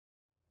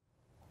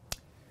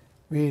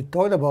we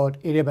talked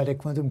about adiabatic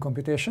quantum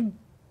computation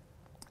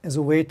as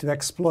a way to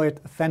exploit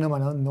a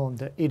phenomenon known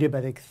the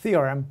adiabatic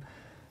theorem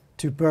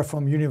to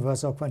perform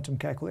universal quantum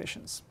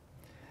calculations.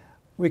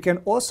 We can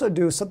also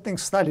do something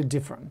slightly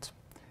different.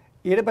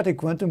 Adiabatic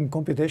quantum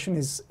computation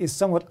is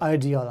somewhat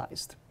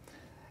idealized,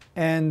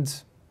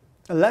 and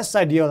a less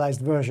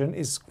idealized version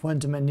is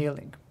quantum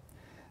annealing.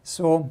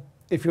 So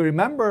if you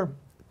remember,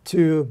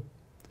 to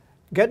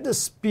get the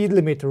speed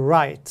limit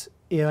right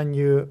when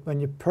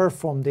you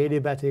perform the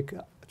adiabatic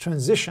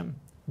transition,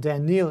 the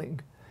annealing,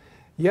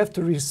 you have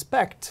to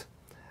respect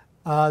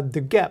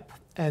the gap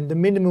and the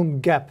minimum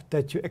gap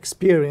that you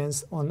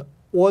experience on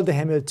all the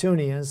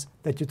Hamiltonians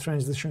that you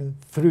transition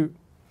through.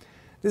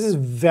 This is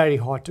very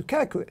hard to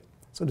calculate.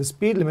 So the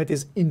speed limit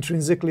is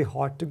intrinsically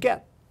hard to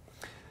get.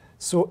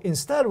 So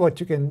instead, what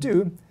you can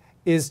do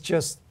is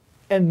just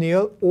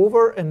anneal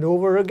over and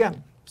over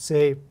again.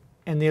 Say,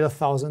 anneal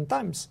 1,000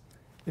 times.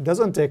 It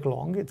doesn't take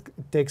long. It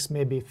takes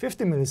maybe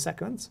 50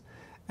 milliseconds.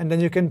 And then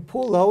you can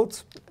pull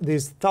out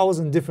these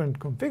 1,000 different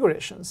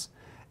configurations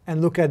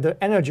and look at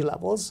the energy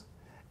levels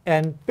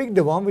and pick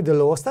the one with the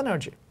lowest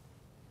energy.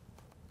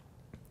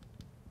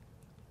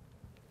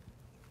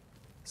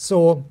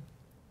 So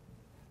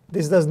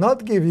this does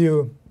not give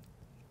you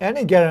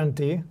any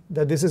guarantee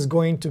that this is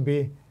going to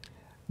be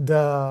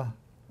the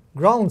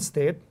ground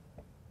state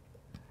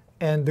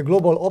and the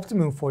global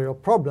optimum for your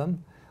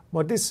problem,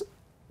 but this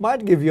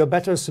might give you a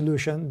better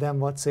solution than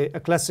what, say, a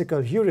classical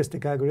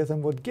heuristic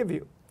algorithm would give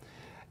you.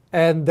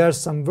 And there's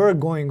some work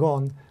going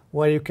on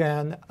where you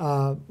can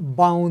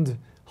bound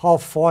how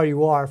far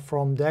you are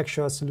from the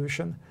actual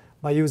solution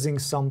by using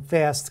some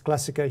fast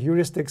classical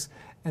heuristics,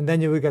 and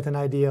then you will get an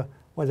idea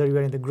whether you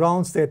are in the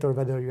ground state or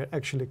whether you're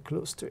actually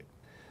close to it.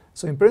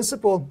 So in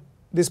principle,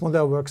 this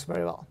model works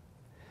very well.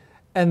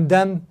 And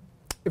then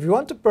if you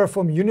want to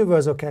perform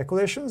universal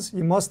calculations,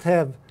 you must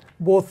have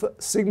both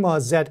sigma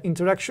z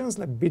interactions,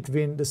 like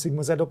between the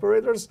sigma z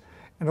operators,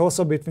 and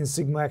also between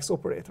sigma x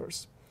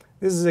operators.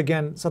 This is,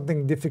 again,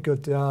 something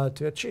difficult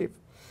to achieve.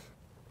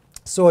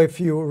 So if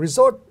you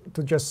resort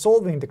to just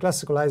solving the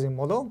classical Ising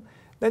model,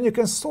 then you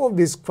can solve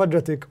these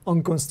quadratic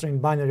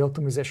unconstrained binary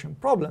optimization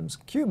problems,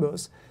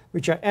 QUBOs,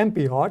 which are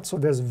NP-hard, so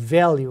there's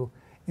value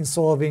in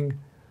solving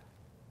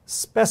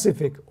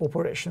specific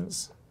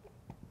operations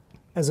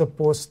as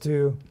opposed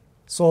to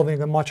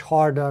solving a much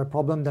harder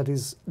problem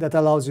that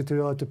allows you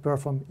to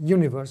perform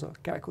universal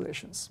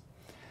calculations.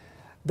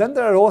 Then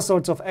there are all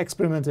sorts of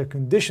experimental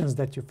conditions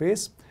that you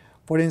face.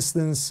 For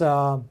instance,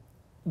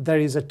 there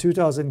is a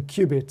 2,000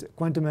 qubit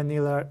quantum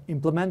annealer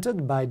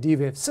implemented by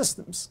D-Wave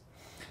Systems.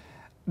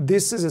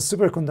 This is a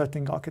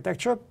superconducting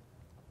architecture,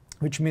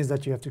 which means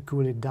that you have to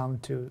cool it down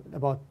to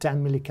about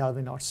 10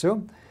 millikelvin or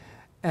so.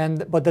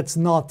 But that's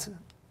not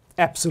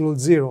absolute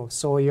zero.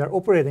 So you're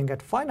operating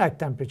at finite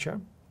temperature,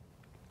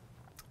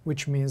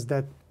 which means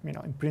that,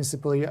 in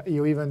principle,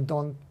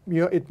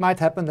 it might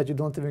happen that you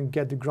don't even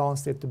get the ground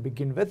state to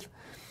begin with.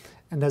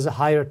 And there's a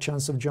higher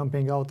chance of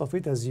jumping out of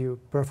it as you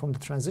perform the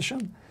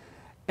transition.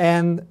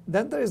 And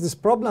then there is this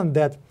problem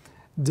that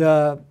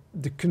the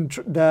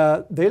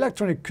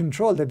electronic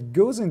control that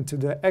goes into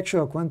the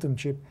actual quantum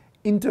chip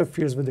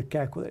interferes with the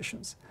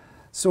calculations.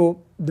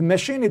 So the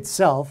machine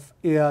itself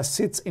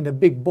sits in a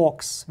big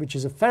box, which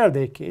is a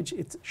Faraday cage.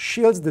 It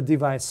shields the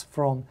device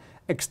from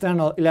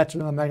external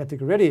electromagnetic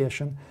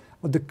radiation,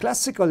 but the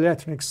classical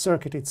electronic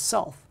circuit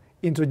itself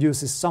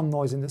introduces some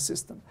noise in the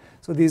system.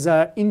 So these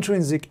are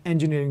intrinsic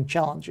engineering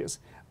challenges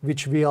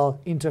which will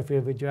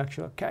interfere with your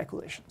actual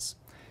calculations.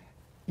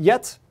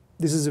 Yet,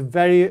 this is a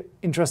very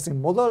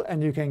interesting model,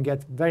 and you can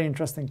get very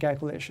interesting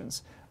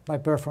calculations by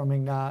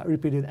performing a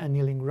repeated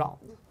annealing round.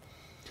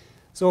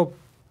 So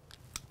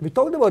we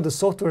talked about the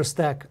software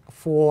stack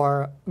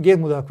for gate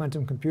model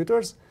quantum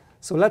computers.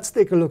 So let's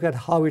take a look at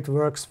how it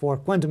works for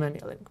quantum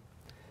annealing.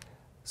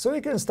 So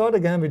we can start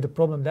again with the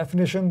problem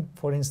definition.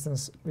 For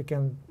instance, we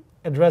can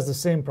address the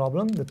same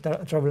problem, the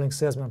traveling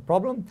salesman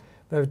problem.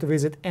 We have to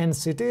visit n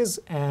cities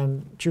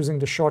and choosing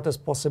the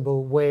shortest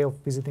possible way of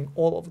visiting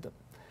all of them.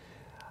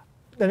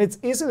 Then it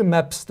easily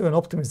maps to an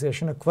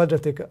optimization, a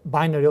quadratic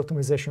binary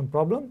optimization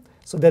problem.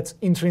 So that's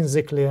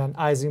intrinsically an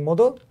Ising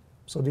model.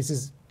 So this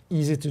is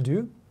easy to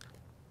do.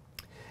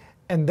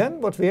 And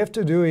then what we have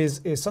to do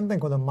is something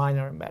called a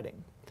minor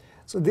embedding.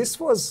 So this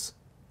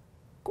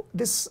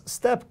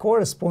step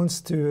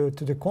corresponds to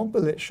the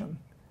compilation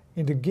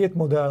in the gate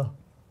model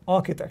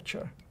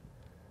architecture.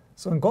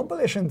 So in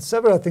compilation,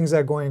 several things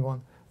are going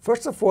on.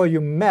 First of all,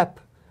 you map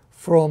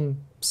from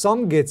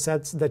some gate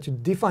sets that you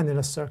define in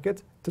a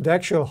circuit to the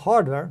actual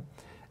hardware,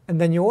 and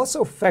then you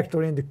also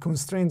factor in the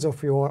constraints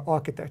of your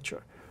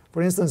architecture.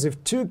 For instance,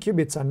 if two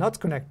qubits are not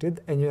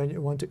connected and you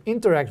want to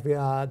interact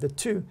with the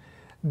two,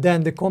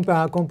 then the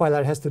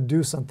compiler has to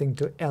do something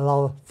to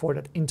allow for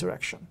that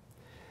interaction.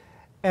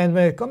 And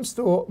when it comes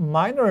to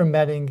minor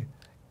embedding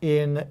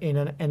in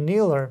an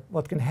annealer,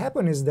 what can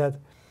happen is that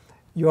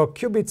your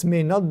qubits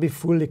may not be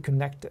fully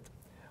connected.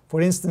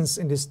 For instance,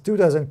 in this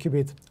 2,000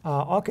 qubit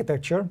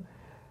architecture,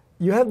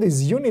 you have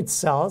these unit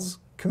cells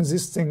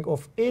consisting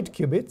of 8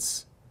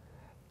 qubits,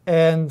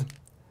 and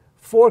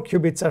 4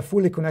 qubits are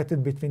fully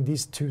connected between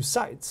these 2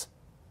 sites.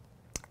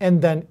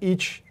 And then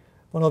each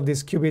one of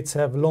these qubits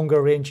have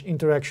longer range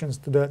interactions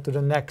to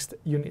the next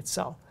unit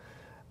cell,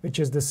 which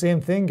is the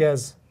same thing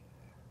as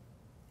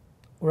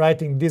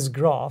writing this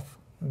graph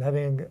and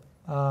having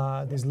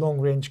these long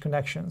range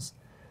connections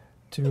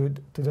to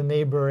the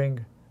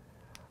neighboring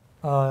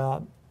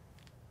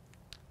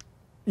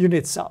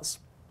unit cells.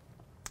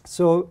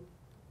 So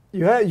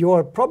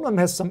your problem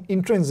has some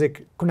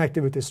intrinsic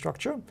connectivity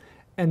structure,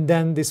 and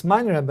then this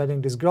minor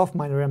embedding, this graph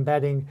minor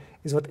embedding,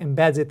 is what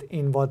embeds it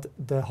in what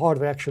the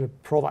hardware actually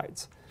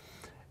provides.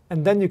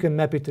 And then you can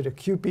map it to the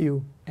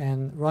QPU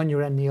and run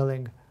your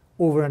annealing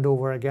over and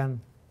over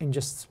again in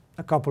just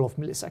a couple of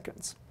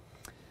milliseconds.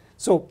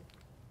 So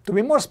to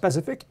be more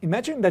specific,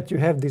 imagine that you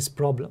have this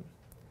problem.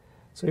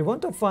 So you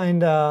want to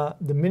find the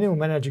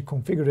minimum energy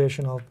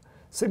configuration of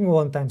sigma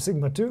 1 times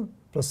sigma 2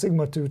 plus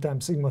sigma 2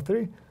 times sigma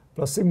 3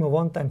 plus sigma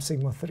 1 times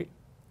sigma 3.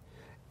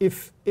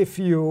 If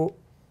you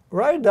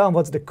write down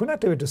what's the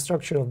connectivity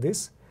structure of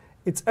this,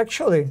 it's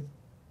actually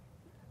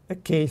a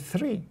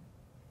K3.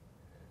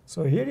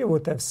 So here you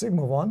would have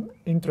sigma 1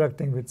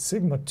 interacting with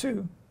sigma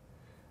 2,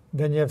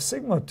 then you have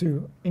sigma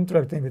 2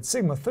 interacting with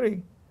sigma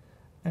 3,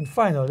 and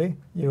finally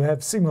you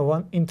have sigma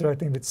 1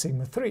 interacting with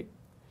sigma 3.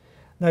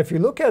 Now if you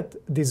look at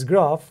this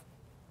graph,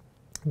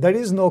 there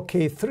is no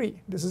K3.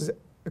 This is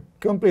a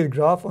complete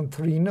graph on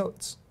 3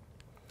 nodes.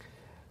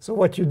 So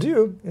what you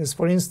do is,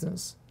 for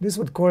instance, this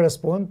would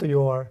correspond to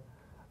your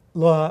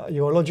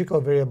logical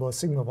variable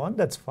sigma 1,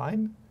 that's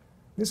fine.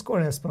 This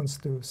corresponds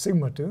to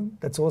sigma 2,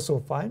 that's also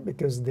fine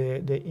because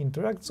they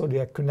interact, so they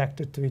are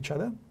connected to each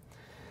other.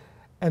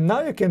 And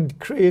now you can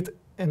create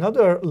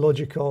another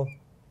logical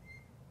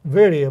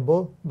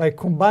variable by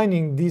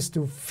combining these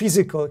 2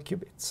 physical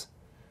qubits.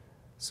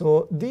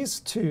 So these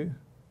 2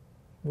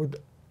 would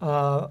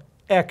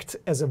act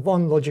as a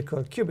one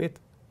logical qubit,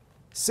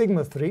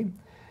 sigma 3,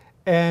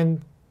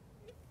 and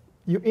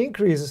you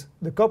increase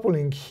the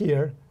coupling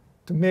here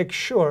to make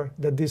sure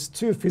that these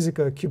 2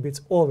 physical qubits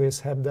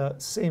always have the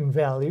same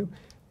value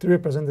to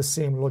represent the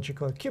same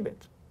logical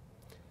qubit.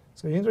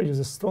 So you introduce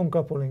a strong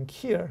coupling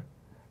here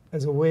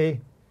as a way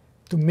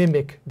to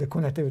mimic the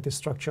connectivity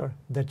structure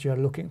that you are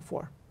looking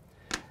for.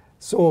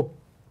 So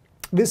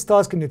this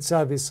task in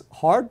itself is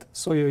hard,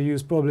 so you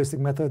use probabilistic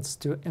methods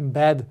to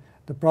embed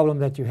the problem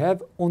that you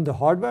have on the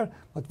hardware.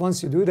 But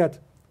once you do that,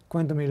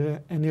 quantum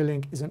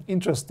annealing is an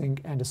interesting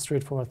and a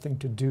straightforward thing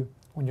to do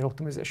on your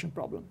optimization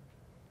problem.